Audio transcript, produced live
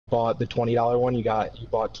bought the $20 one, you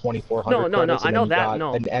bought 2,400 No. credits, I and then know you that. got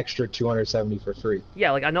No. an extra 270 for free.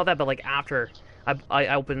 Yeah, like I know that, but like after I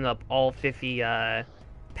opened up all 50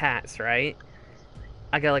 packs, right?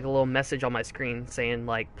 I got like a little message on my screen saying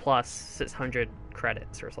like plus 600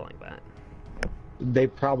 credits or something like that. They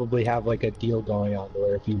probably have like a deal going on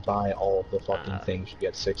where if you buy all of the fucking Uh, things, you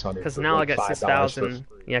get 600 Cause for now I like got $5 for 6,000.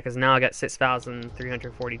 free. Yeah, cause now I got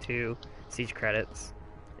 6,342 siege credits,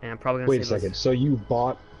 and I'm probably gonna Wait a save those. second. So you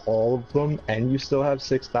bought all of them and you still have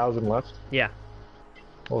 6,000 left? Yeah,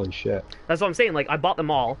 Holy shit. that's what I'm saying. Like I bought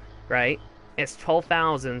them all, right? It's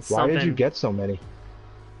 12,000 Why did you something. get so many?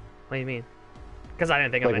 What do you mean? Because I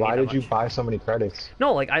didn't think I'm Like, gonna need why that did you much. buy so many credits?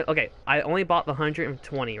 No, like I only bought the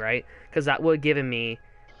 120, right? Because that would have given me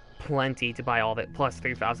plenty to buy all of it plus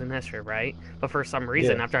 3,000 extra, right? But for some Yeah.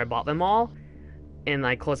 reason, after I bought them all and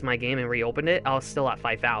I closed my game and reopened it, I was still at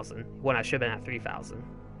 5,000 when I should have been at 3,000.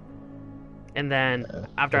 And then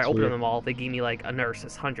after I That's opened weird. them all, they gave me like another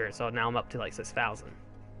 600, so now I'm up to like 6,000.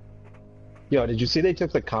 Yo, did you see they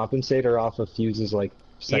took the compensator off of Fuse's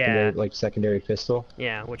Yeah, secondary pistol?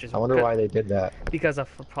 yeah, which is I wonder why they did that. because of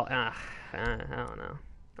I don't know.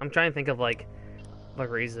 I'm trying to think of like the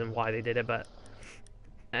reason why they did it, but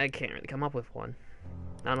I can't really come up with one.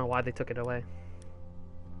 I don't know why they took it away.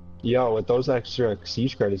 Yo, with those extra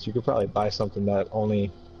siege credits, you could probably buy something that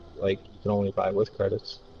only, like, you can only buy with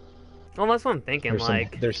credits. Well, that's what I'm thinking.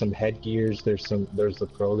 Like, There's some headgears, there's the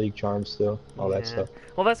Pro League charm still, all that yeah. stuff.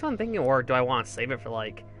 Well, that's what I'm thinking. Or do I want to save it for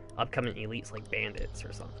like upcoming elites, like bandits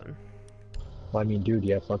or something? Well, I mean, dude,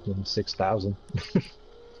 you have fucking 6,000.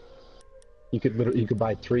 You could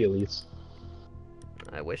buy 3 elites.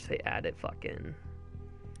 I wish they added fucking.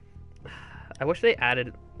 I wish they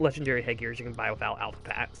added legendary headgears you can buy without alpha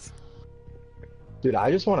packs. Dude,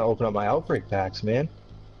 I just want to open up my outbreak packs, man.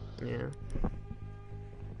 Yeah.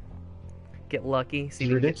 Get lucky. See It's if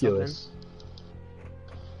you can get something. ridiculous.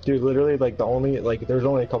 Dude, literally, like, there's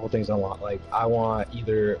only a couple things I want. Like, I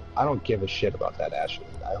don't give a shit about that Ashley.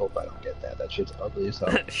 I hope I don't get that. That shit's ugly as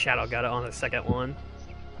hell. Shadow got it on the second one.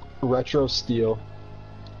 Retro Steel,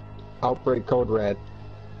 Outbreak Code Red.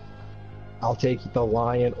 I'll take the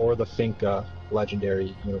Lion or the Finka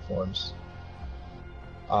legendary uniforms.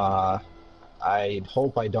 I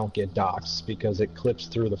hope I don't get Docs because it clips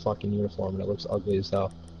through the fucking uniform and it looks ugly as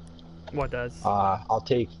hell. What does? I'll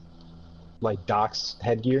take like Doc's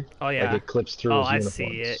headgear. Oh yeah. Like it clips through Oh, his I see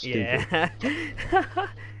uniform. it. Stupid.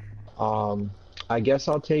 Yeah. I guess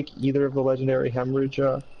I'll take either of the legendary hemorrhage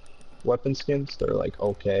weapon skins. They're like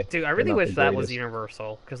okay. Dude, I They're really not wish the that was greatest.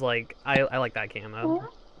 universal, cause like I like that camo.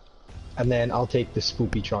 And then I'll take the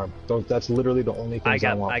spoopy charm. That's literally the only things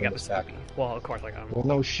I want I from got the this pack. spoopy. Well, of course I got Well, them.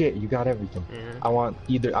 no shit, you got everything. Yeah. I want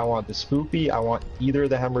the spoopy, I want either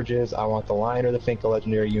the hemorrhages, I want the Lion or the Finka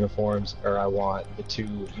legendary uniforms, or I want the 2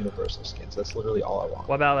 universal skins. That's literally all I want.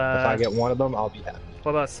 What about If I get one of them, I'll be happy.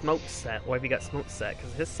 what about smoke set? What have you got smoke set?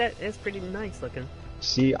 Cause his set is pretty nice looking.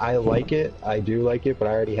 See, I like it, I do like it, but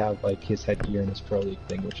I already have like his headgear and his Pro League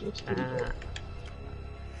thing, which looks pretty Ah. good.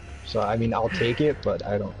 So I mean, I'll take it, but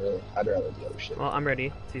I don't really. I'd rather the other shit. Well, I'm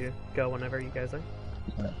ready to go whenever you guys are.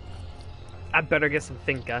 Alright. I better get some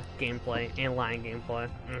Finka gameplay and Lion gameplay.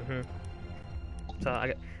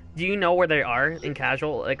 So do you know where they are in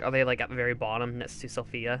casual? Like, are they like at the very bottom next to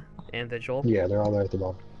Sophia and Vigil? Yeah, they're all there at the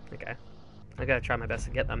bottom. Okay. I gotta try my best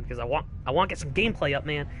to get them because I want to get some gameplay up,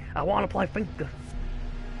 man. I want to play Finka.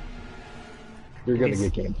 You're gonna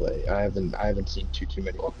These- get gameplay. I haven't seen too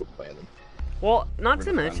many people playing them. Well, not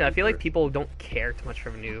to We're mention, I friendly feel like first. people don't care too much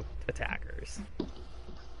for new attackers.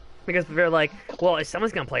 Because they're like, well, if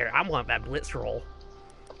someone's gonna play her, I want that blitz roll.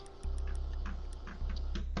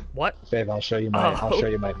 What? Babe, I'll show you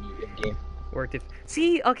my mute in game. Worked it.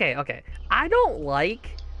 See, okay. I don't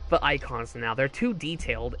like the icons now. They're too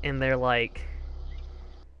detailed and they're like,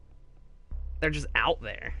 they're just out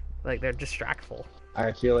there. Like they're distractful.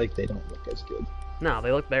 I feel like they don't look as good. No,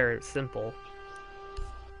 they look very simple.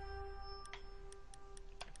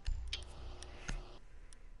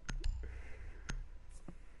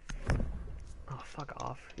 Oh, fuck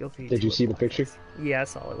off. Did you see the picture? Yeah, I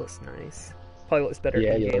saw it. Looks nice. Probably looks better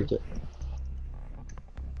Yeah, in you game. liked it.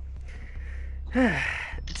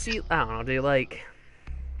 See, I don't know, dude, like...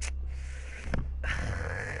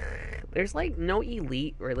 There's, like, no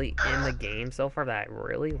elite really in the game so far that I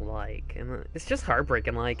really like. And it's just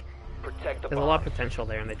heartbreaking, like... Protect the There's a lot of potential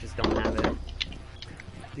there and they just don't have it.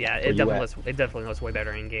 Yeah, it definitely looks way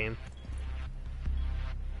better in game.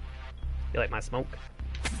 You like my smoke?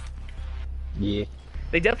 Yeah.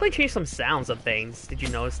 They definitely changed some sounds of things. Did you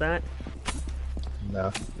notice that?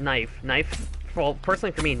 No. Knife. Well,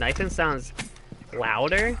 personally for me, knifing sounds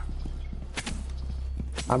louder.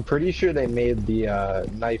 I'm pretty sure they made the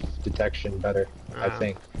knife detection better. I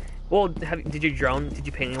think. Well, did you drone? Did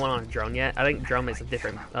you ping anyone on a drone yet? I think drone makes a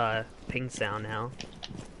different ping sound now.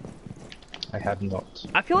 I have not.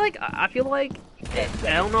 I feel like I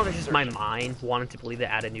don't know if it's just my mind wanting to believe they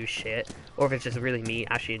added new shit, or if it's just really me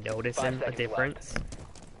actually noticing a difference.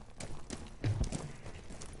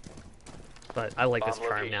 But I like this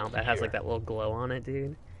charm now that has like that little glow on it,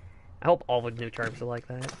 dude. I hope all the new charms are like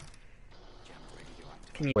that.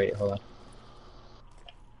 Can you Wait, hold on.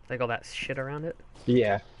 like all that shit around it?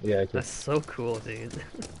 Yeah, yeah. That's so cool, dude.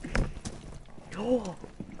 Oh.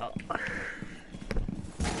 Oh,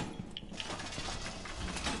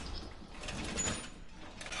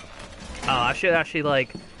 I should actually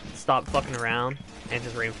like stop fucking around and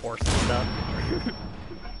just reinforce some stuff.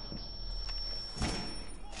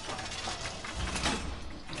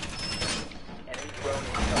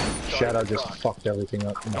 Shadow just fucked everything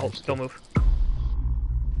up. Oh, don't move.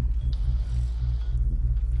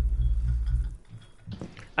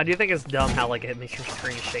 I do think it's dumb how like it makes your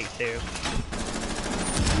screen shake too.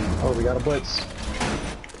 Oh, we got a blitz.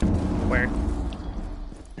 Where?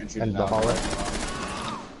 And the hollow.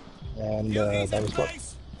 And that was what?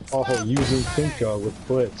 Oh, using Finka with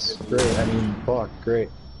blitz. Great. I mean, fuck, great.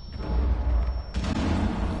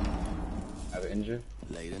 Have it injured?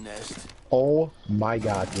 Lay the nest. Oh my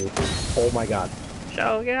god, dude. Oh my god.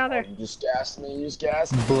 Shadow, get out of there. You just gassed me, you just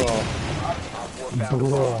gassed me. Bro.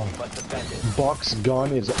 Bro. Buck's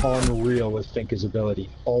gun is unreal with Finka's ability.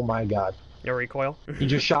 Oh my god. No recoil. He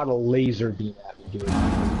just shot a laser beam at me, dude.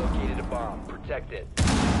 Located a bomb. Protect it.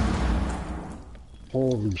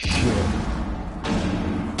 Holy shit.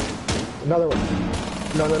 Another one.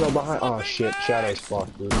 No, behind. Oh shit, Shadow's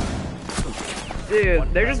fucked, dude.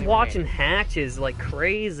 Dude, they're just watching hatches like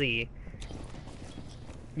crazy.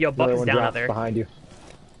 Yo, Buck is down out there. Behind you.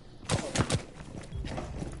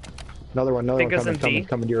 Another one coming to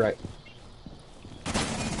your right.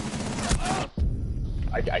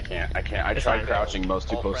 I can't. I tried crouching most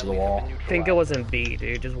too close to the wall. Finka was in B,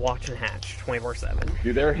 dude, just watching hatch 24/7.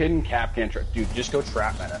 Dude, they're hidden Capcan. Dude, just go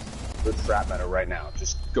trap meta. Go trap meta right now.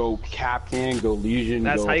 Just go Capcan, go Legion.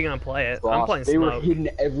 That's go how you gonna play it. Frost. I'm playing They Smoke. were hitting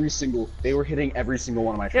every single. They were hitting every single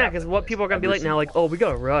one of my traps. Yeah, because what people are gonna be like now, like, oh, we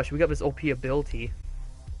got a rush. We got this OP ability.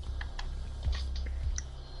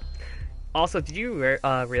 Also, did you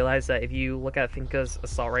realize that if you look at Finka's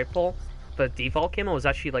assault rifle, the default camo is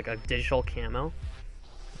actually like a digital camo?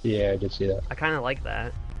 Yeah, I did see that. I kind of like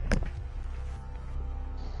that.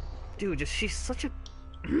 Dude, just she's such a...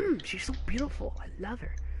 she's so beautiful. I love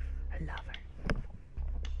her. I love her.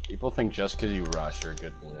 People think just because you rush, you're a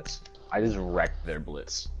good blitz. I just wrecked their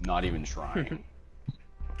blitz, not even trying.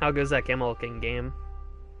 How good is that camo looking game?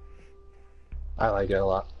 I like it a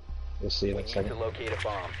lot. We'll see in a second. To locate a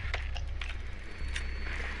bomb.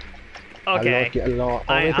 Okay. I like it a lot.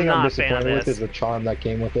 Only thing I'm disappointed with is the charm that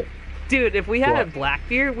came with it. Dude, if we had a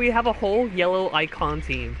Blackbeard, we'd have a whole yellow icon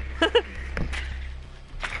team.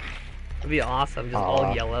 It'd be awesome, just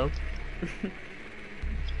all yellow.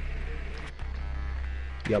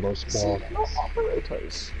 Yellow spawn.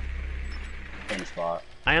 Same spot.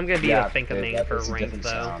 I am gonna be a Finka main for ranked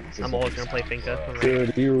though. I'm always gonna play Finka for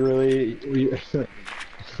ranked. Dude, you really...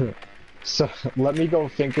 So, let me go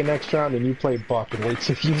Finka next round and you play Buck and wait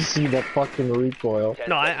till you see the fucking recoil.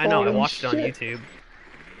 No, I know, I Holy watched it on shit. YouTube.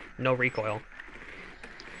 No recoil.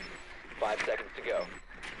 5 seconds to go.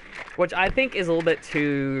 Which I think is a little bit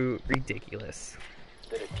too ridiculous.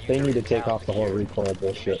 They need to take off the whole recoil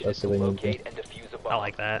bullshit. That's what they need to do. I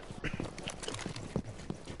like that.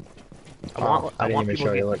 I didn't even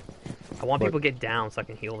show you, look. I want people to get down so I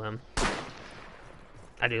can heal them.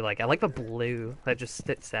 I do like. I like the blue that just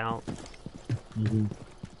sticks out. Mm-hmm.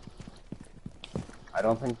 I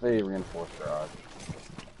don't think they reinforced garage.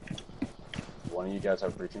 One of you guys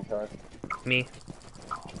have breaching charge? Me.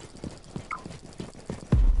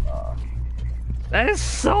 That is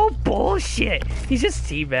so bullshit. He's just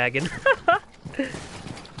teabagging. We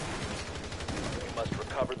must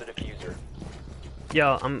recover the diffuser.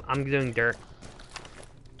 Yo, I'm doing dirt.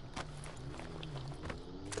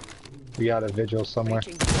 We got a vigil somewhere.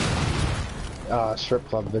 Strip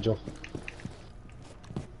club vigil.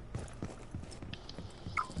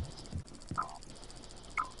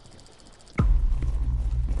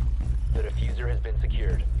 The diffuser has been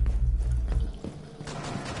secured.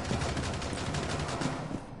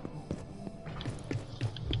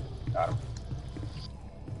 Got him.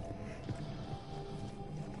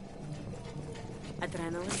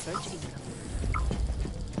 Adrenaline surge incoming.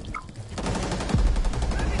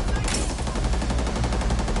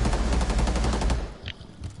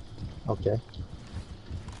 Okay.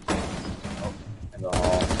 In the hall.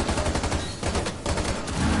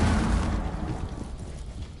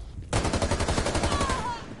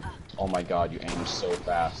 my god, you aim so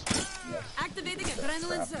fast. Yes. Activating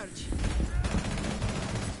adrenaline surge.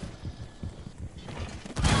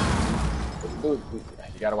 Ooh,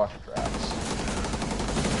 you gotta watch the traps.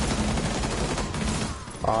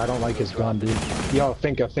 Oh, I don't like his gun, dude. Yo,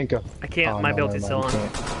 Finka. I can't. Oh, My no, build never is mind, still you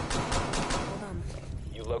on. can't. Hold on.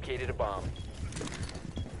 You located a bomb.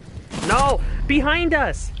 No! Behind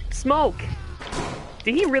us! Smoke!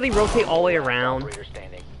 Did he really rotate all the way Last around? operator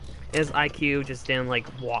standing. His IQ just didn't, like,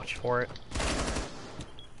 watch for it.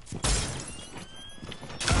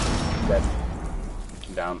 Dead.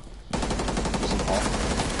 I'm down. He's in the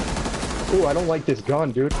hall. Ooh, I don't like this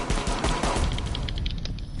gun, dude.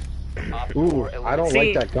 Op Ooh, 4 I don't See,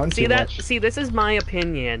 like that gun see too that? much. See, this is my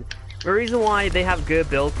opinion. The reason why they have good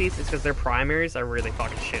abilities is because their primaries are really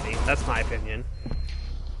fucking shitty. That's my opinion.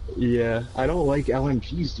 Yeah, I don't like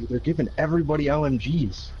LMGs, dude. They're giving everybody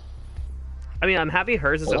LMGs. I mean, I'm happy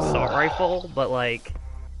hers is an assault rifle, but, like,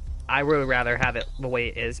 I would rather have it the way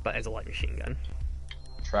it is, but as a light machine gun.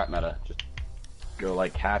 Trap meta. Just go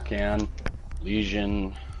like Kapkan,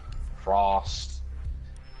 Legion, Frost,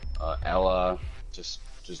 Ella. Just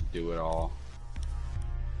do it all.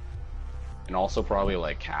 And also probably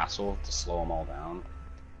like Castle to slow them all down.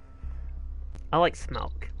 I like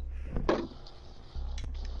smoke.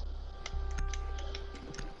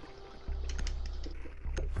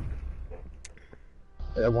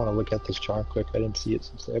 I want to look at this chart quick. I didn't see it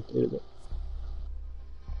since they updated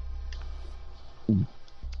it.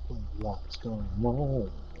 What's going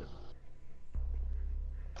on?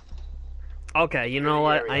 Okay, you know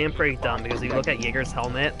what? I am pretty dumb because if you look at Jaeger's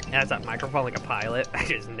helmet, it has that microphone like a pilot. I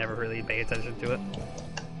just never really pay attention to it.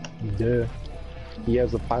 Yeah. He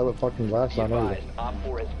has the pilot fucking glass Be on advised, everything. Op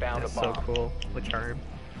 4 has found That's a so bomb. cool. The charm.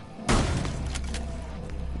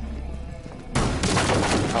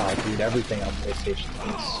 Oh, dude, everything on PlayStation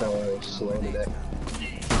is so slow today.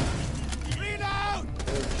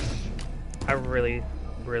 I really,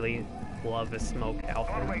 really love this smoke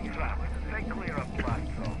outfit.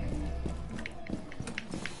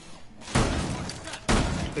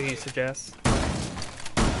 Who do you suggest?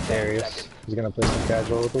 Darius. He's gonna play some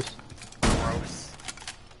casual with us. Gross.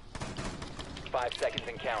 5 seconds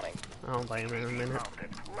and counting. I'll buy him in a minute.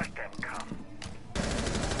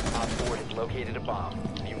 Op 4 has located a bomb.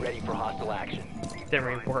 Be ready for hostile action. Didn't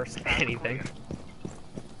reinforce anything.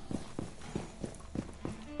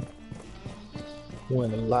 When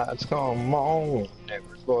the lights come on,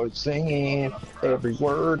 everybody's singing every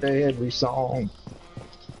word, every song.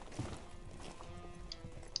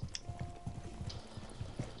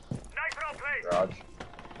 Garage.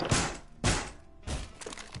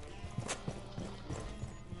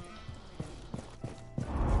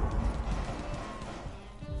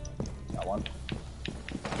 Got one.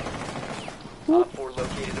 Op 4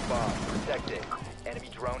 located a bomb. Protect it. Enemy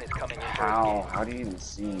drone is coming in for a How? scan. How do you even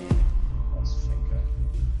see me? That's Finka.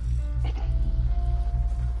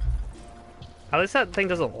 At least that thing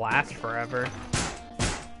doesn't last forever.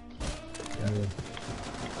 Yeah.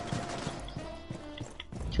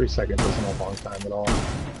 3 seconds isn't a long time at all.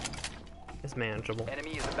 It's manageable.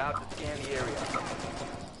 Enemy is about to scan the area.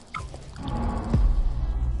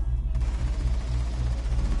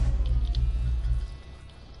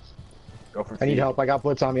 Go for I need feet. help. I got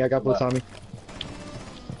blitz on me. I got blitz on me.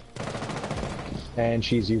 And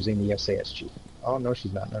she's using the SASG. Oh, no,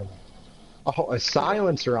 she's not. Never mind. Oh, a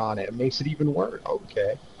silencer on it. It makes it even worse.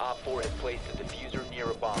 Okay. Op 4 has placed a diffuser near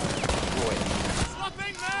a bomb. Destroy it.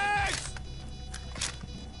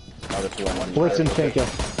 Another two on one. Blitz and Finka.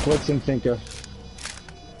 Blitz and Finka.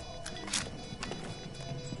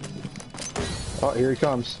 Oh, here he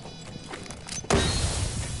comes.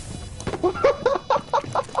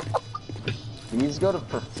 He needs to go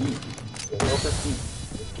for feet. Go for feet.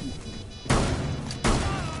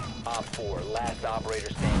 Op 4, last operator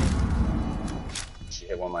standing. She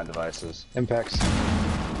hit one of my devices. Impacts.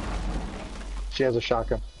 She has a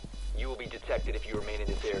shotgun. You will be detected if you remain in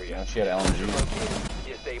this area. Yeah, she had LMG. Located.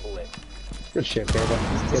 Disable it. Good shit, baby.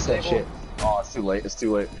 Get that shit. Oh, it's too late. It's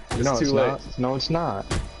too late. It's No, too it's late. not. No, it's not.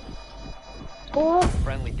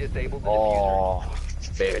 Friendly disabled the Oh,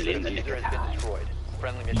 diffuser. barely. The diffuser has been destroyed.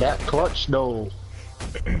 Friendly mission. That clutch, though.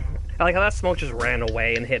 I like how that smoke just ran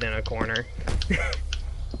away and hid in a corner.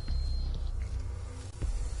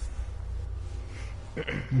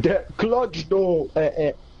 That clutch, though.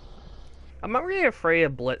 I'm not really afraid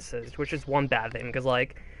of blitzes, which is one bad thing, because,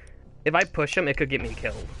 like, if I push him, it could get me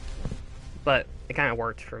killed. But it kind of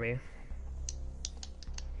worked for me.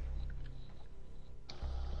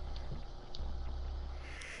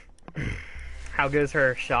 How good is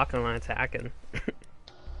her shotgun on attacking?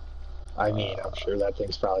 I mean, I'm sure that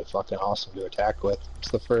thing's probably fucking awesome to attack with.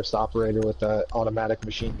 It's the first operator with an automatic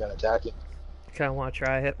machine gun attacking. Kind of want to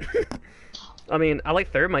try it. I mean, I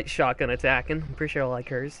like Thermite shotgun attacking. I'm pretty sure I like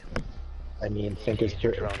hers. I mean, think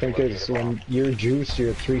is when you're juiced,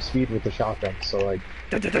 you're 3 speed with the shotgun. So like,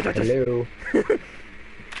 hello.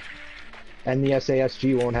 And the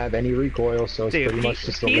SASG won't have any recoil, so it's Dude, pretty much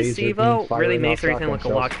just a laser beam Evo really firing makes off everything look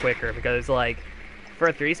shotgun a lot shells. quicker because, like, for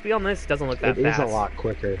a 3-speed on this, it doesn't look that It is fast. a lot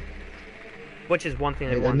quicker. Which is one thing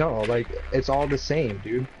I want. No, like, it's all the same,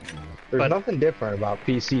 dude. There's But- nothing different about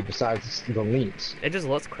PC besides the leans. It just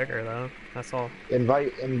looks quicker, though. That's all.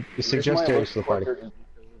 Invite and The suggest reason why it Darius to the party. looks quicker is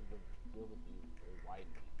because of the field of view is widened.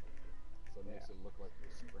 So it makes it look like you're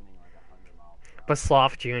sprinting like 100 miles per hour. But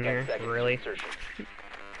Sloth 10 Jr., seconds to really? insertion.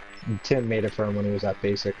 Tim made it for him when he was at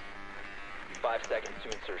basic. 5 seconds to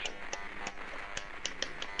insertion.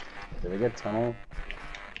 Did we get tunnel?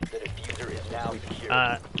 The diffuser is now secure.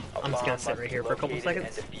 I'm A just gonna bomb sit must right be here for a couple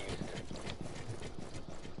located seconds. and defused.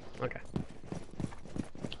 Okay.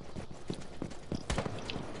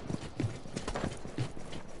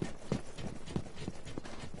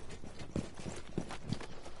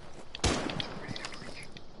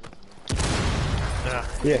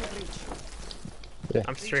 Yeah.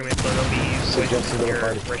 I'm streaming, so there'll be Suggested to the your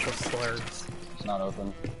party. racial slurs. It's not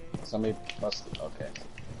open. Somebody must. Okay.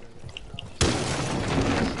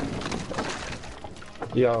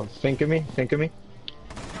 Yo, think of me, think of me,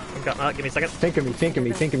 Give me a second. think of me, think of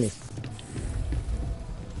me, think of me.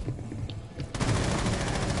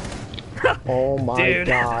 Oh my Dude.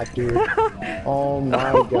 god, dude. Oh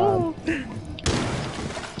my god.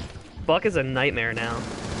 Buck is a nightmare now.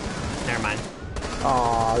 Never mind.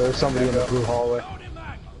 Aw, there's somebody in the blue hallway.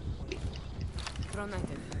 Drone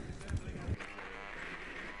active.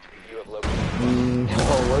 You have located.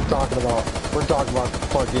 Oh, we're talking about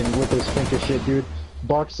fucking with this Finka shit, dude.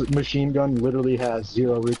 Buck's machine gun literally has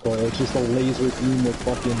 0 recoil. It's just a laser beam with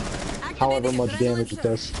fucking however much damage it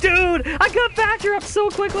does. Dude, I got Thatcher up so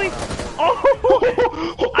quickly.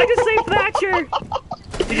 Oh, I just saved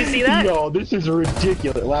Thatcher. Did you see that? No, this is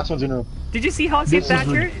ridiculous. Last one's in a row. Did you see how I saved This is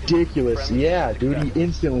Thatcher? ridiculous. Yeah, dude, he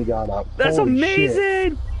instantly got up. That's Holy shit.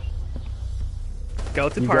 amazing. Go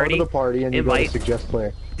to You party. go to the party and you go invite. to suggest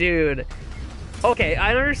player. Dude. Okay,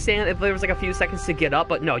 I understand if there was like a few seconds to get up,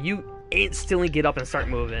 but no, you instantly get up and start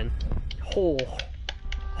moving. Oh.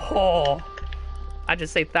 Oh. I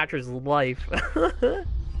just saved Thatcher's life.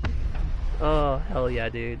 Oh, hell yeah,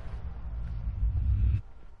 dude.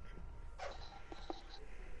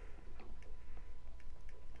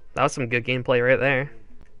 That was some good gameplay right there.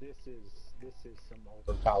 This is some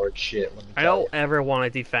overpowered shit. Let me I tell don't you. ever want to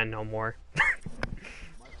defend no more.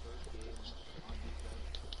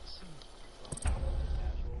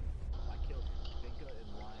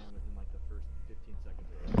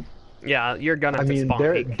 Yeah, you're gonna I have to mean,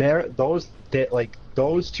 spawn peek.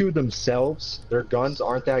 those two themselves, their guns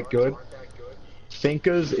aren't that good.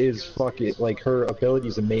 Finka's is fucking like her ability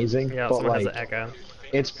is amazing, Yeah, but someone has like an echo.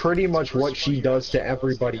 it's pretty much what she does to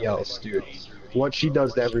everybody else, dude. What she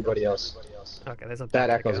does to everybody else. Okay, there's a That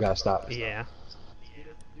back echo's echo. gotta stop. Yeah.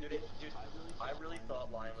 I really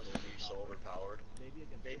thought Lion was gonna be so overpowered.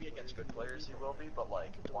 Maybe against good players he will be, but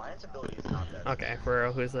like Lion's ability is not that. Okay, for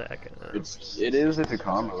real, who's the echo? It is if a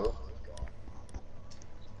combo.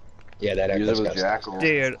 Yeah, that Use echo's it with gotta stop. Jackal.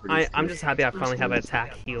 Dude, Pretty I'm sick. just happy I finally have an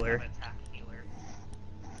attack healer.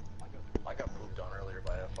 I got moved on earlier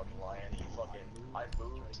by a fucking Lion. He fucking I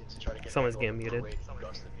moved to try to get. Someone's that getting goal. muted. Wait, he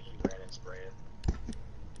dusted me. He ran and sprayed it.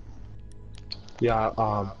 Yeah,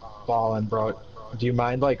 Ballin', bro. Do you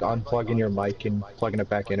mind like unplugging your mic and plugging it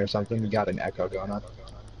back in or something? You got an echo going on.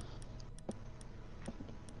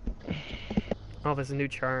 Oh, there's a new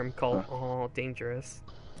charm called Oh Dangerous.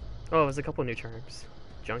 Oh, there's a couple new charms.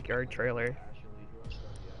 Junkyard Trailer.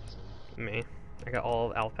 Me. I got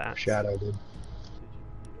all of Alpha. Shadow, dude.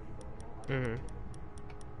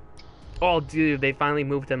 Oh, dude, they finally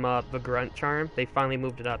moved him up. The Grunt charm, they finally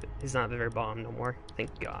moved it up. He's not at the very bottom no more.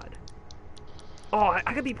 Thank God. Oh,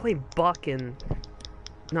 I could be playing Buck and...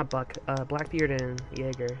 Not Buck, Blackbeard and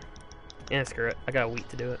Jaeger. Yeah, screw it. I got a week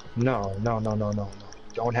to do it. No.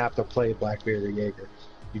 Don't have to play Blackbeard or Jaeger.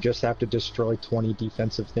 You just have to destroy 20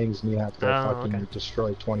 defensive things and you have to fucking okay.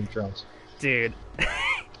 destroy 20 drones. Dude.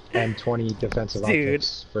 And 20 defensive Dude,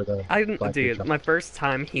 objects for the Blackbeard dude, drone. my first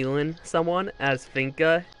time healing someone as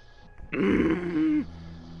Finka. That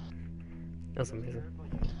was amazing.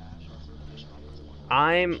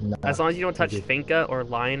 Nah, as long as you don't touch dude. Finka or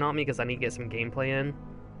Lion on me, because I need to get some gameplay in,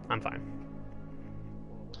 I'm fine.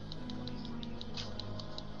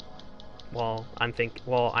 Well, I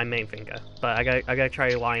main Finka, but I gotta try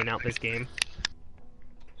Lion out this game.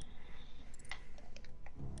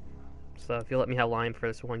 So if you let me have line for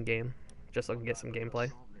this one game, just so I can get some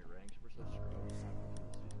gameplay.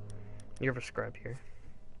 You're for scrub here.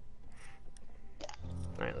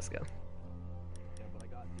 Alright, let's go. Yeah, but I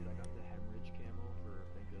got the hemorrhage camo for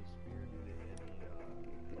Finka's spear, dude. It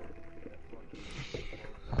hit me, that fucking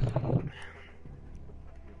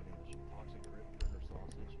toxic grip for her sausage. Both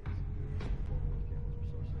camos were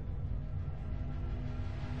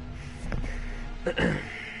so sick.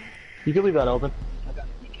 You can leave that open.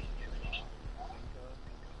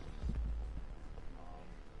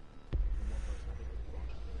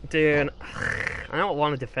 Dude, I don't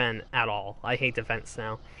want to defend at all. I hate defense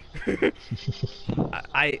now. No,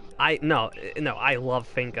 I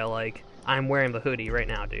love Finka. Like, I'm wearing the hoodie right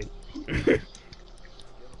now, dude.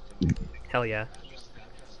 Hell yeah.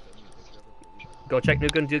 Go check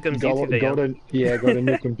Nukem Dukem's YouTube video. Go to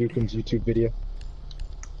Nukem Dukem's YouTube video.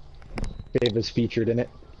 Dave is featured in it.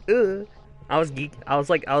 I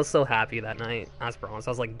was so happy that night. I was bronze.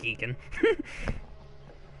 I was like geeking.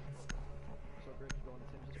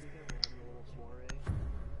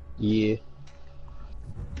 Yeah.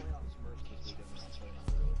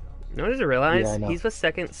 No one doesn't realize Yeah, I know. he's the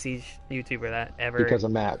second Siege YouTuber that ever Because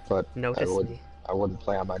of Matt, but noticed me. I wouldn't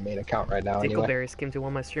play on my main account right now anyway. Dickleberries came to one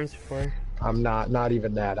of my streams before. I'm not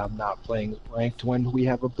even that. I'm not playing ranked when we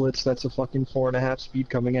have a blitz that's a fucking 4.5 speed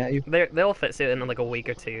coming at you. They'll fix it in like a week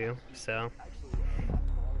or two, so.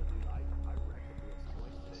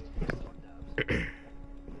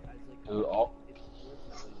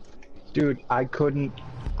 Dude, I couldn't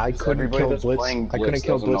everybody kill that's Blitz. playing I couldn't Blitz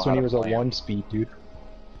kill doesn't know Blitz when how he to was a play him. 1 speed, dude.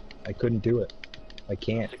 I couldn't do it. I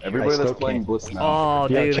can't. Everybody I still that's playing can't. Blitz now. Oh,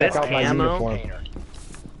 Yeah, dude, check this out my camo. uniform.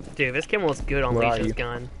 Dude, this camo looks good on Where are Leisha's you?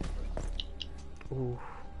 gun. Ooh,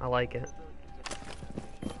 I like it.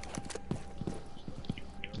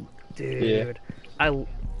 Dude,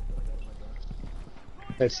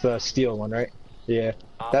 It's the steel one, right? Yeah.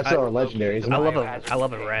 That's our legendary, isn't I it?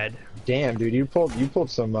 love a red. Damn, dude, you pulled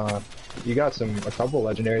some you got a couple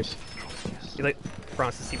legendaries. You like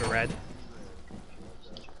bronze to see the red?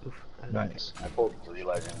 Oof, Nice. I pulled 3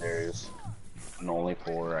 legendaries, and only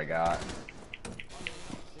 4 I got.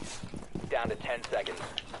 Down to 10 seconds.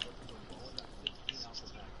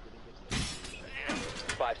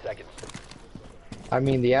 5 seconds. I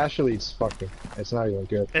mean, the Ashley's fucking. It's not even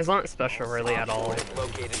good. It's not special really at all.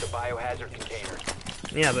 Located the biohazard container.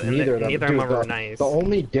 Yeah, but Neither of them. neither Dude, of them are nice. The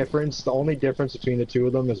only difference between the two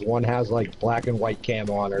of them is one has like black and white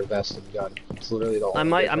camo on her vest and gun. It's literally the only I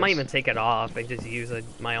might difference. even take it off and just use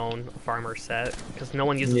my own farmer set because no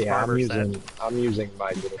one uses Yeah, farmer I'm using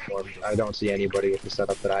my uniform. I don't see anybody with the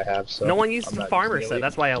setup that I have. So No one uses I'm the not farmer using set. it.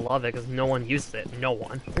 That's why I love it because no one uses it. No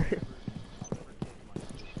one.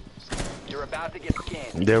 You're about to get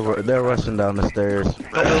scanned. They're rushing down the stairs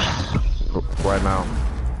right now.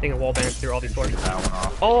 Taking wall bands through all these doors. That one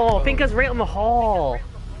off. Oh, Finka's right on the hall.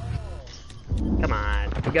 Come on,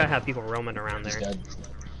 we gotta have people roaming around He's there. dead.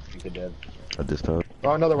 He's dead. I just told.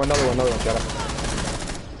 Oh, another one. Got him.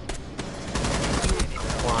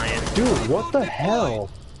 Flying. Dude, what the hell?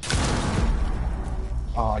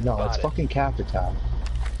 Oh no, it's fucking cap attack.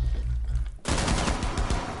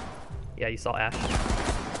 Yeah, you saw Ash.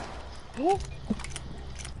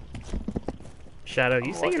 Shadow,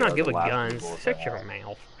 you say lucky you're I not was good the with last guns. people with Shut that. your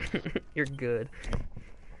mouth. You're good.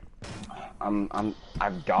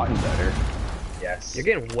 I've gotten better. Yes. You're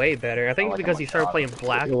getting way better. I think I it's like because how you much started shot. playing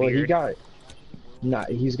Well, he Blackbeard. got. Nah,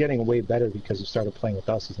 he's getting way better because he started playing with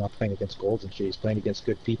us. He's not playing against golds and shit. He's playing against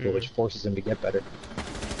good people, which forces him to get better.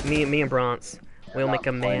 Me and Bronze. We'll Not make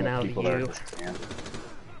a playing man with out of people that are you. good, man.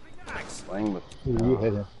 Playing with Ooh, you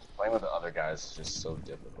hit him. playing with the other guys is just so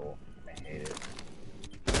difficult. I hate it.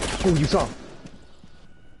 Oh, you saw him.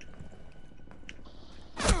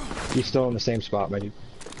 He's still in the same spot, my dude.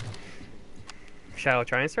 Shadow,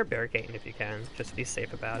 try and start barricading if you can, just to be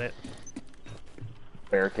safe about it.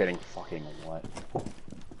 Barricading fucking what?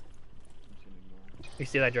 You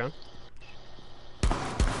see that drone?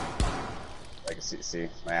 I can see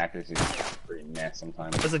my accuracy is pretty meh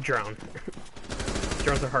sometimes. It's a drone.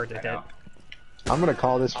 Drones are hard to I hit. know. I'm gonna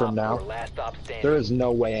call this from now. Last stop standing. There is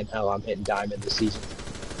no way in hell I'm hitting diamond this season.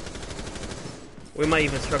 We might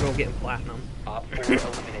even struggle getting platinum. Op 4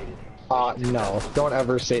 eliminated. No, don't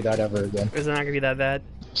ever say that ever again. Is it not gonna be that bad?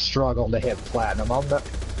 Struggle to hit platinum. I'm not.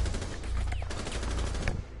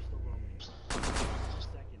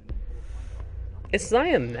 It's not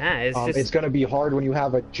even that. It's just It's gonna be hard when you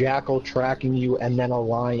have a jackal tracking you, and then a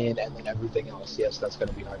lion, and then everything else. Yes, that's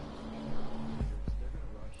gonna be hard.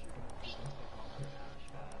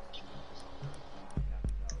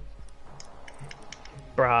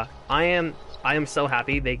 Bruh, I am so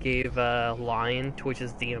happy they gave Lion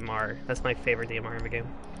Twitch's DMR. That's my favorite DMR in the game.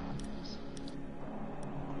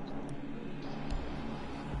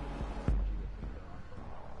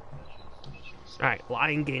 Alright,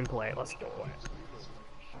 Lion gameplay, let's do it.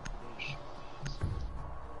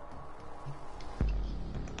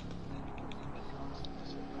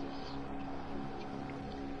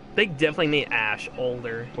 They definitely made Ash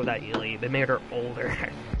older with that Elite. They made her older.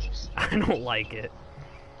 I don't like it.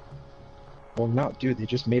 Well, no, dude, they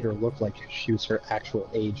just made her look like she was her actual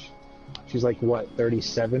age. She's like, what,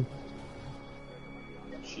 37?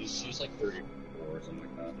 She's like 34 or something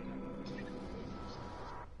like that.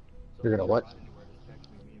 You're gonna what?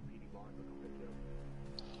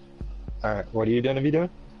 Alright, what are you gonna be doing?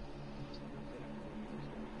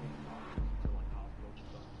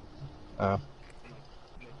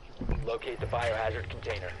 Locate the biohazard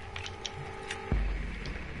container.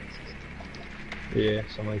 Yeah,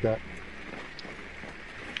 something like that.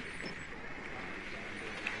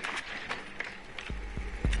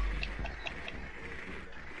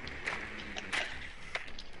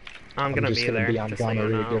 I'm gonna just be gonna there. be on Just so you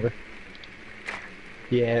gonorrhea know. giver.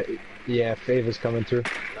 Yeah, Fave is coming through.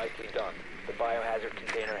 Nicely done. The biohazard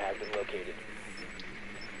container has been located.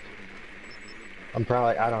 I'm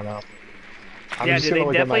probably, I don't know. I'm Yeah, just dude, gonna they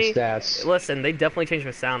look at my definitely stats. listen. They definitely changed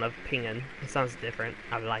the sound of pinging. It sounds different.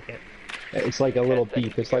 I like it. It's like a little 10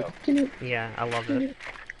 beep. seconds It's to like, Yeah, I love it.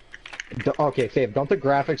 okay, Fave, don't the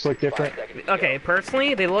graphics look 5 different? seconds to Okay, go.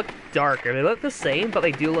 personally, they look darker. They look the same, but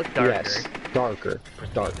they do look darker. Yes, darker.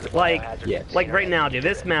 Like, Biohazard yes. like container right has now, been dude.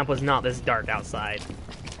 This secured. map was not this dark outside.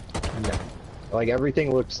 No. Like,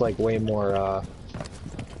 everything looks like way more,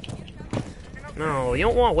 No, you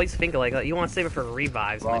don't want to waste Finka like that. You want to save it for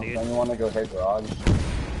revives, my Ron, dude. don't you want to go hit garage?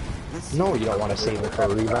 no, you don't want to save it for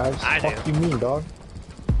revives. I Fuck do. you mean, dog?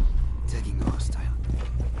 Taking hostile.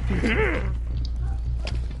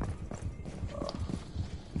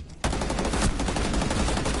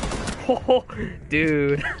 Oh,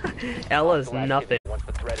 dude. Ella's Hostile nothing. activity once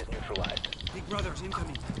the threat is neutralized. Big brothers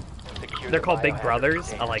incoming. Secure They're the called Big biohazard Brothers. I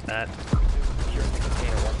container. like that. Secure the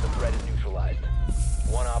container once the threat is neutralized.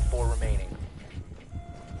 1 op 4 remaining.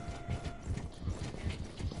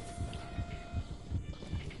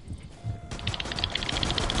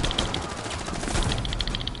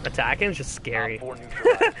 Attacking is just scary. Op 4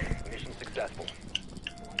 neutralized. Mission successful.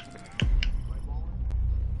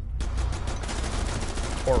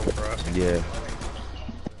 Horrible, bro. Yeah.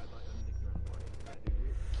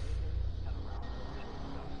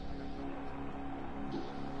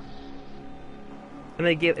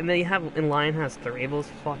 And they have, and Lion has 3 of those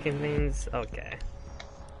fucking things. Okay.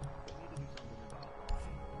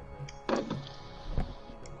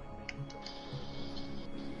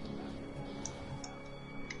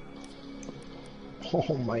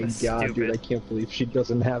 Oh my That's god, dude, stupid. I can't believe she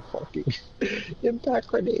doesn't have fucking impact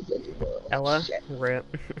grenades anymore. Ella, Shit. rip.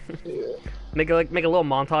 Yeah. make a little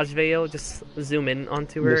montage video. Just zoom in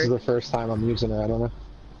onto her. This is the first time I'm using her, I don't know.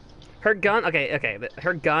 Her gun. Okay.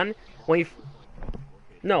 Her gun. When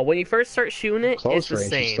you first start shooting it, Close it's the range, she's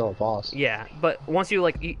same. still a boss. Yeah, but once you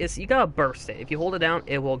you gotta burst it. If you hold it down,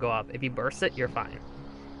 it will go up. If you burst it, you're fine.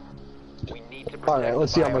 We need to Alright,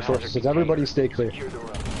 let's see how much worse this is. Everybody stay clear. Secure the room.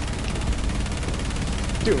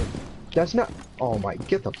 Dude, that's not... Oh my,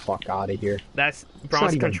 get the fuck out of here. That's not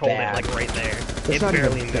Bronze even controlled it bad. like right there. That's it not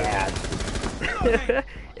barely even bad. moved.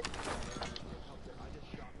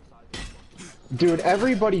 Dude,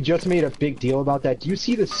 everybody just made a big deal about that. Do you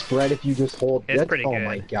see the spread if you just hold... It's pretty Oh good.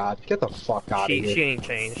 my god, get the fuck out of she here. ain't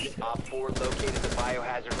changed. Op 4 located the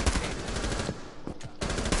biohazard container.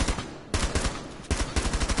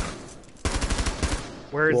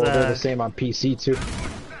 Where's Well, they're the same on PC too.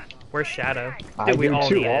 Where's Shadow? I Dude, we do all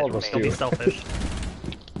too, need all it. of us Don't be do. selfish.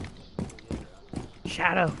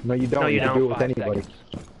 Shadow. No, you don't. No, you You don't. do it with 5 anybody. seconds.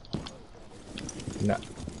 No.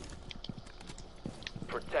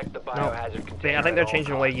 Protect the biohazard container. I think they're at all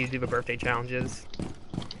changing the way costs. you do the birthday challenges.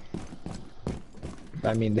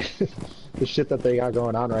 I mean, the shit that they got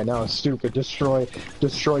going on right now is stupid. Destroy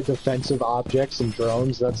defensive objects and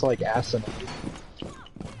drones. That's like asinine.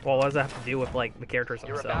 Well, what does that have to do with like the characters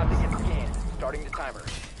You're about themselves? to get scanned. Starting the timer.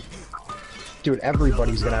 Dude,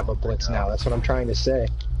 everybody's gonna have a blitz now. That's what I'm trying to say.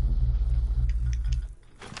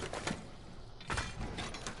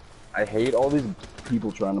 I hate all these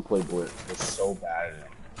people trying to play Blitz. They're so bad at it.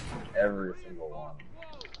 Every single one.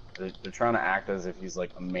 They're trying to act as if he's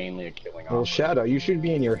like mainly a killing Well, operator. Shadow, you should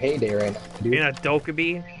be in your heyday right now, dude. In a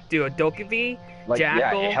Dokkaebi? Dude, a Dokkaebi? Like,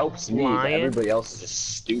 Jackal? yeah, it helps me, but Lion? everybody else is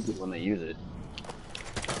just stupid when they use it.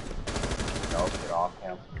 No, get off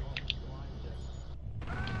him.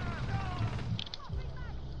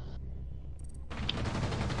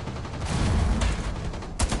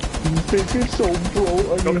 Finka's so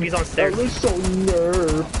bro. I mean, He's on stairs. Ella's so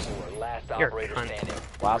nerfed. Last You're a operator cunt. standing.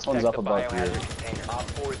 Last one's up Protect the above here. biohazard container. Op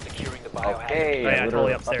 4 is securing the biohazard Okay. Oh yeah, literally.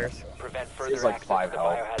 totally upstairs. Prevent She further has like access 5 to the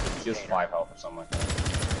health. biohazard She has container. 5 health or something like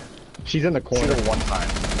that. She's in the Shoot corner. her one time.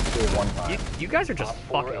 Shoot her one time. You guys are just Op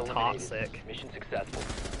 4 fucking eliminated. toxic. Mission successful.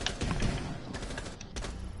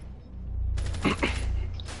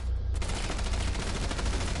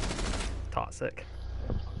 Toxic.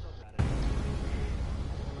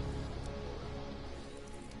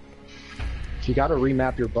 You gotta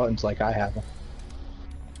remap your buttons like I have them.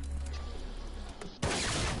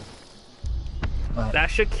 That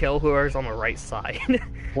should kill whoever's on the right side.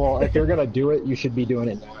 Well, if you're gonna do it, you should be doing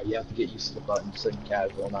it now. You have to get used to the buttons in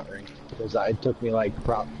casual, not ranked. Because it took me like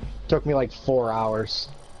 4 hours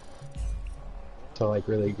to like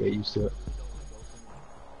really get used to it.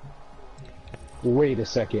 Wait a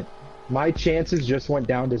second. My chances just went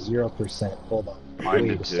down to 0%. Hold on. Mine Wait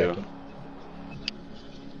did a too. second.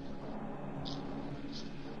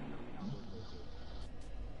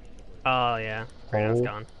 Oh yeah, Grana's Oh.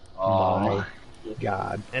 gone. Oh My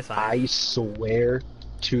God. It's fine. I swear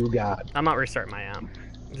to God. I'm not restarting my app.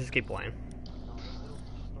 Just keep playing.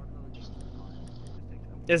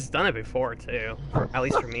 It's done it before too. At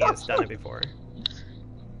least for me, it's done it before.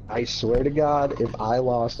 I swear to God, if I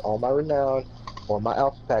lost all my renown or my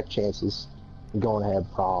alpha pack chances, I'm going to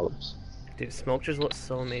have problems. Dude, Smoke just looks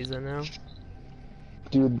so amazing now.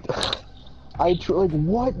 Dude, like,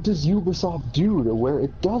 what does Ubisoft do to where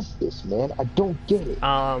it does this, man? I don't get it.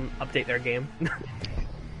 Update their game.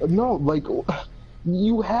 No, like,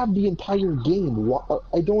 you have the entire game.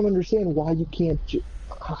 I don't understand why you can't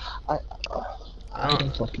I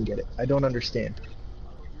don't fucking get it. I don't understand.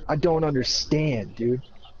 I don't understand, dude.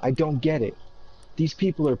 I don't get it. These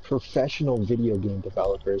people are professional video game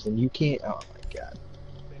developers, and you can't. Oh my God.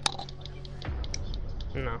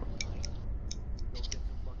 No.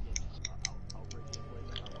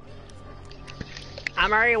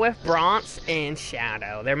 I'm already with Bronx and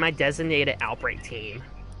Shadow. They're my designated outbreak team.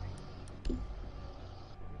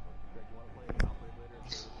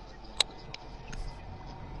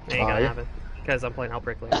 Ain't gonna happen. Because I'm playing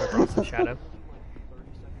Outbreak later with Bronx and Shadow.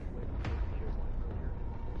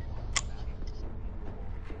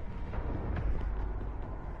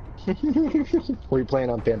 Were you playing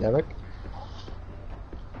on Pandemic?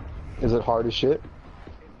 Is it hard as shit?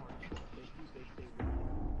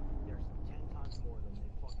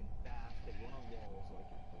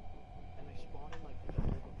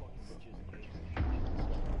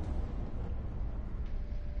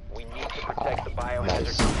 We need to protect the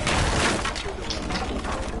biohazard container.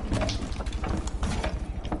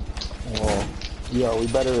 Well, yo, we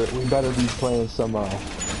better be playing some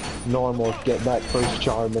normal, get that first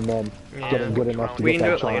charm, and then getting good enough to We get can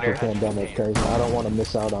do that it charm later. for Pandemic, because I don't want to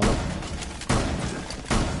miss out on it.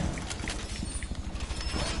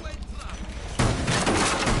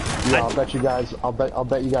 Yeah, I'll bet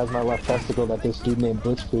you guys my left testicle that this dude named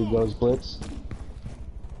Blitzkrieg goes Blitz.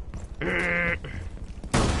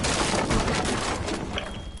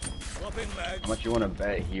 How much you want to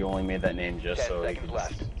bet he only made that name just 10 so he seconds could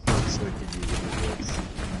left. so he could use it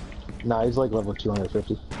as Nah, he's like level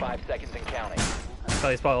 250. 5 seconds and counting. So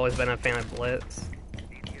he's probably always been a fan of Blitz.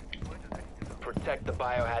 Protect the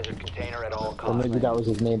biohazard container at all Or costs. maybe that was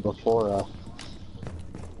his name before,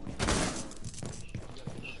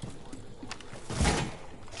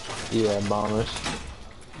 yeah, Bombers.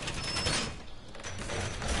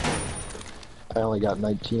 I only got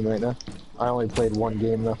 19 right now. I only played one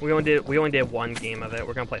game though. We only did one game of it.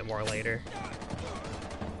 We're gonna play it more later.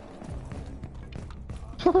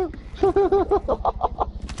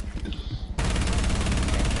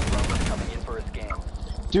 Rumble coming in for a scan.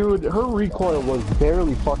 Dude, her recoil was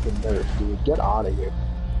barely fucking nerfed, dude. Get out of here.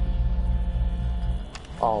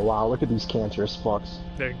 Oh wow, look at these cancerous fucks.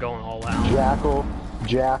 They're going all out.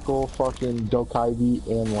 Jackal, fucking Dokaibi,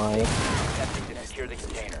 and Lion. Attempting to secure the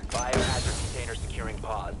container. Biohazard container securing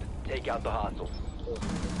paused. Take out the hostiles.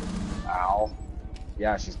 Ow.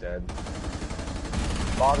 Yeah, she's dead.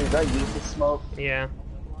 Bobby, did I use the smoke? Yeah.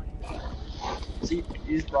 See,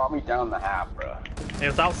 you just brought me down the half, bro. It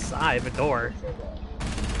was outside the door.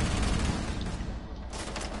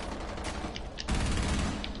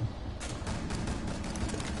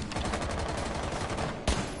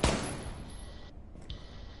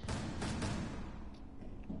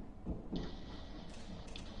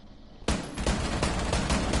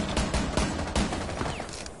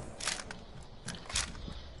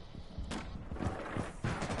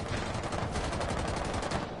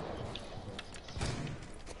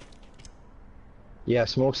 Yeah,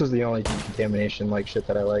 smokes is the only contamination like shit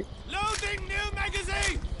that I like. Loading new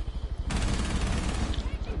magazine!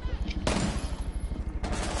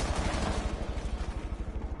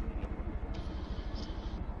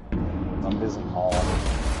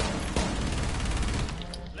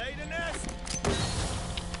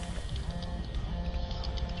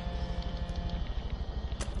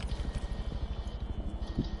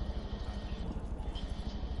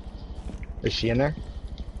 Is she in there?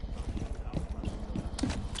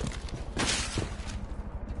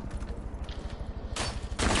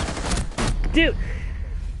 Dude!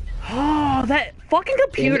 Oh, that fucking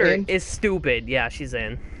computer In? is stupid. Yeah, she's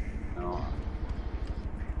in. No.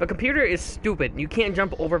 The computer is stupid. You can't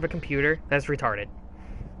jump over the computer. That's retarded.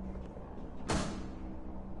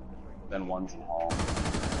 Then one's in the hall.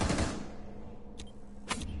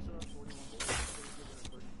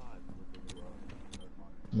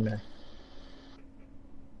 Nah.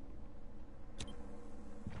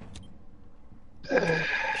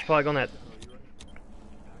 She's probably going that.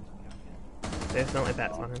 There's no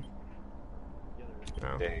impacts on him.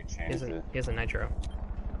 No. They changed it. He has a nitro.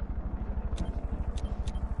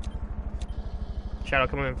 Shadow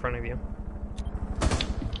coming in front of you.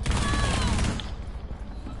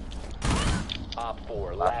 Op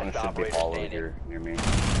 4, Last one last should be operator all over standing. here near me.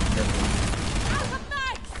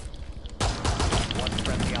 One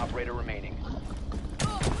friendly operator remaining.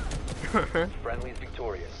 Friendly's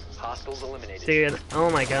victorious. Hostiles eliminated. Dude, oh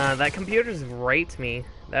my god, that computer's raped me.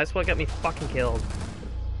 That's what got me fucking killed.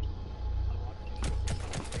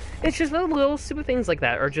 It's just the little stupid things like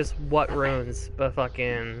that, or just what ruins the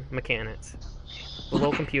fucking mechanics. The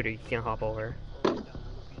little computer you can't hop over.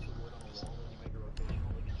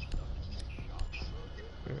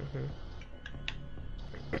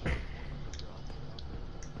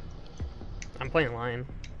 I'm playing Lion.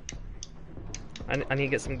 I need to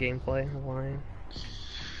get some gameplay of Lion.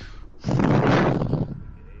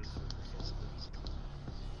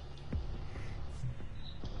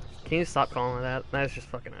 Can you stop calling it that? That is just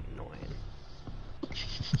fucking annoying.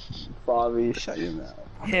 Bobby, shut your mouth.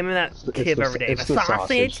 Him and that It's kid the- every day. it's The the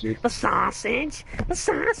sausage, sausage, dude. the sausage, the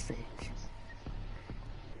sausage.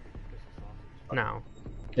 No,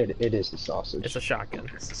 It is the sausage. it's a shotgun.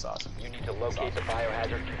 It's the sausage. You need to locate the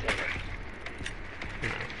biohazard container.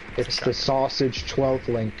 It's the sausage 12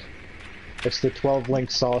 link. It's the 12 link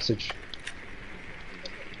sausage.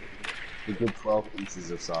 A good 12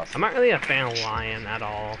 pieces of sausage. I'm not really a fan of Lion at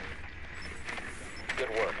all. Good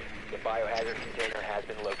work. The biohazard container has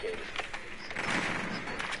been located.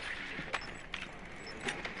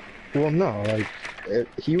 Well, no, like,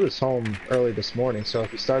 he was home early this morning, so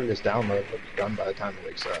if he started his download, it would be done by the time he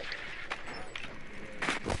wakes up.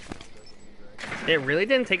 It really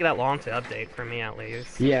didn't take that long to update for me, at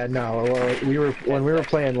least. Yeah, no, well, when we were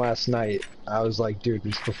playing last night, I was like, dude,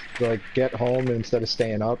 just like get home and instead of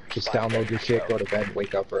staying up, just download your shit, go to bed,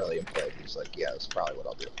 wake up early and play. He's like, yeah, that's probably what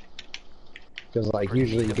I'll do. Because like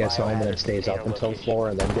usually he gets home and then stays up until 4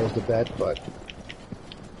 and then goes to bed, but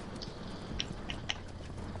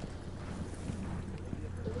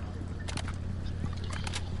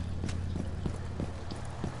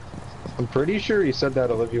I'm pretty sure he said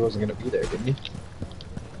that Olivia wasn't gonna be there, didn't he?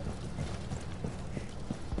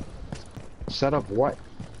 Set up what?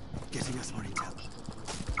 Getting us more intel.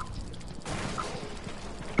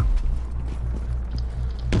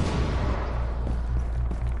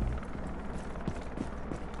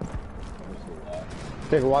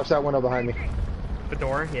 David, watch that window behind me. The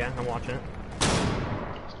door? Yeah, I'm watching it.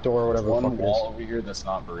 Door or whatever the One fuck it wall is. over here that's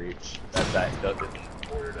not breached. That does it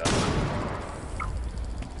boarded up.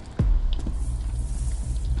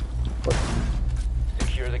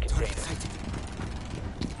 Secure the container.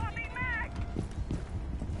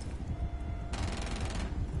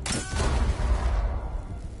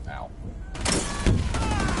 Ow.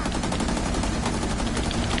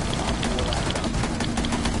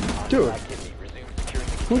 Dude, Activity. Resume securing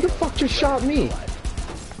the who the fuck just shot me?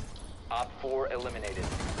 Op 4 eliminated.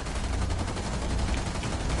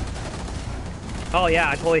 Oh yeah,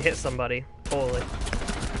 I totally hit somebody. Totally.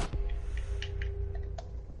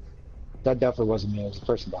 That definitely wasn't me, it was the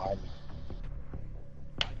person behind me.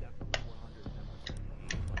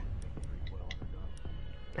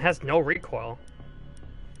 It has no recoil.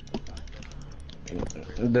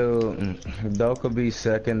 Dude, though could be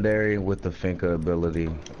secondary with the Finka ability.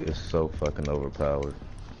 It's so fucking overpowered.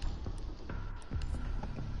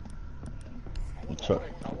 So,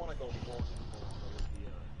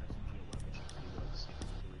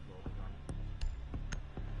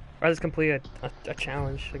 I just completed a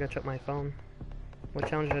challenge. I gotta check my phone. What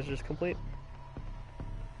challenge did I just complete?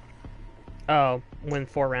 Oh, win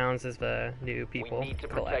 4 rounds is the new people We need to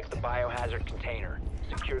collect. protect the biohazard container.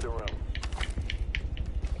 Secure the room.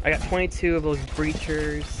 I got 22 of those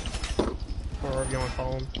breachers, or whatever you want to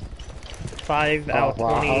call them. 5 out of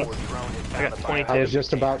wow. 20. Drone has I got found the 22. I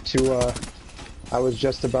was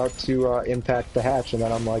just about to impact the hatch, and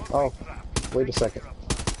then I'm like, oh, wait a second.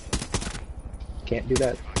 Can't do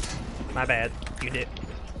that. My bad.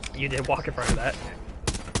 You did walk in front of that.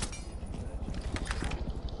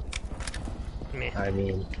 Meh. I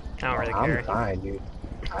mean, I don't really I'm care. fine, dude.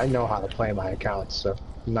 I know how to play my accounts, so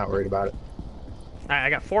I'm not worried about it. Alright, I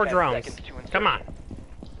got 4 10 drones. seconds to Come on. insertion.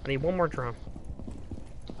 I need one more drone.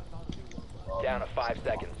 Down to 5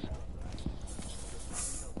 seconds.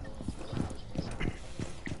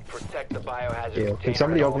 Protect the biohazard Yeah. container Can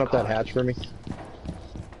somebody at open all up that costs. hatch for me?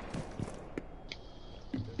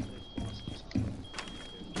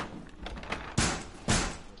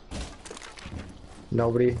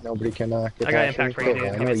 Nobody can get I got that impact for me? you, dude. Okay,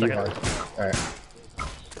 I Give me know a you second. have. Alright.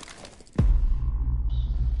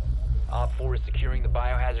 Op 4 is securing the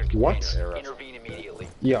biohazard container. What? Intervene immediately.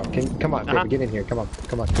 Yo, come on, baby, get in here. Come on.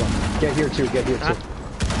 Get here too.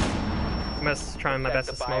 I'm just trying my best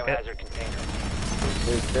to Protect smoke the it. biohazard container.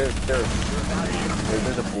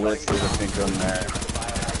 There's a blitz, there's a Finka in there.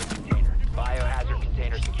 Biohazard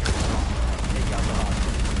container secured. Take out the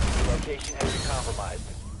hostage. The location has been compromised.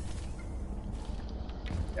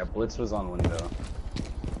 Yeah, blitz was on window.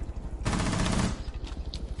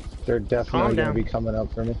 They're Calm definitely down. gonna be coming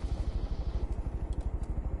up for me.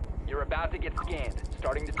 You're about to get scanned.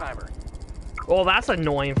 Starting the timer. Well, that's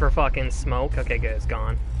annoying for fucking smoke. Okay, good. It's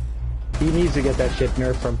gone. He needs to get that shit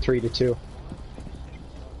nerfed from 3 to 2.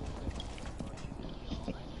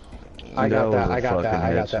 I got that. was a fucking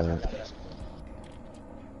headshot.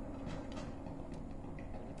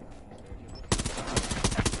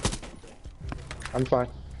 I'm fine.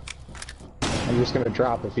 I'm just gonna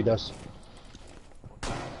drop if he does.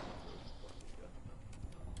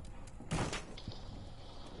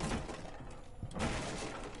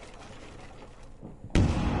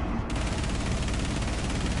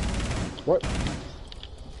 What?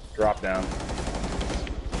 Drop down.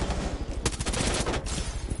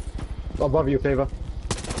 Above you, Fava.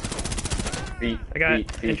 Feet, I got feet,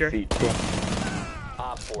 it. feet, Enter. feet.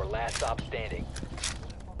 Op 4, last stop standing.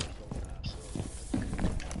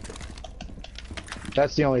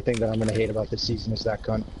 That's the only thing that I'm gonna hate about this season is that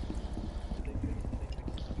cunt.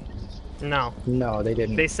 No. No, they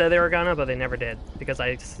didn't. They said they were gonna, but they never did. Because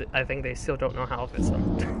I think they still don't know how to fix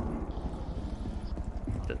him.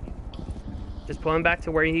 Just put him back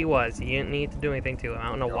to where he was. He didn't need to do anything to him. I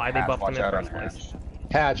don't know why they Hatch, buffed him watch in the out on first place.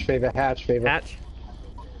 Hatch, Fava, hatch, Fava. Hatch?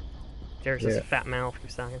 There's this Yeah. fat mouth for a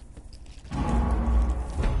second.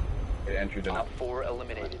 Okay, entry done. Op 4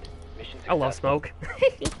 eliminated. Mission I love successful. smoke.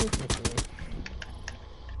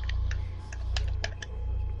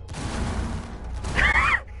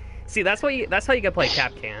 See, that's how you gotta play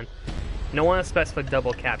cap can. No one expects a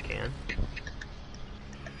double cap can.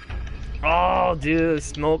 Oh, dude,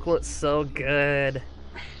 smoke looks so good.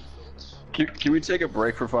 Can we take a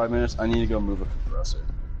break for 5 minutes? I need to go move a compressor.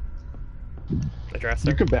 The dresser.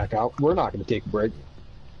 You can back out. We're not gonna take a break.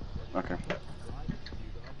 Okay.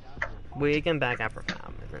 We can back out for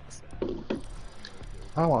 5 minutes.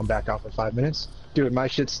 I don't want to back out for 5 minutes. Dude, my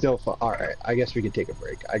shit's still alright, I guess we could take a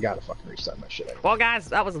break. I gotta fucking restart my shit. Well, guys,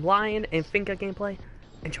 that was Lion and Finka gameplay.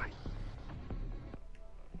 Enjoy.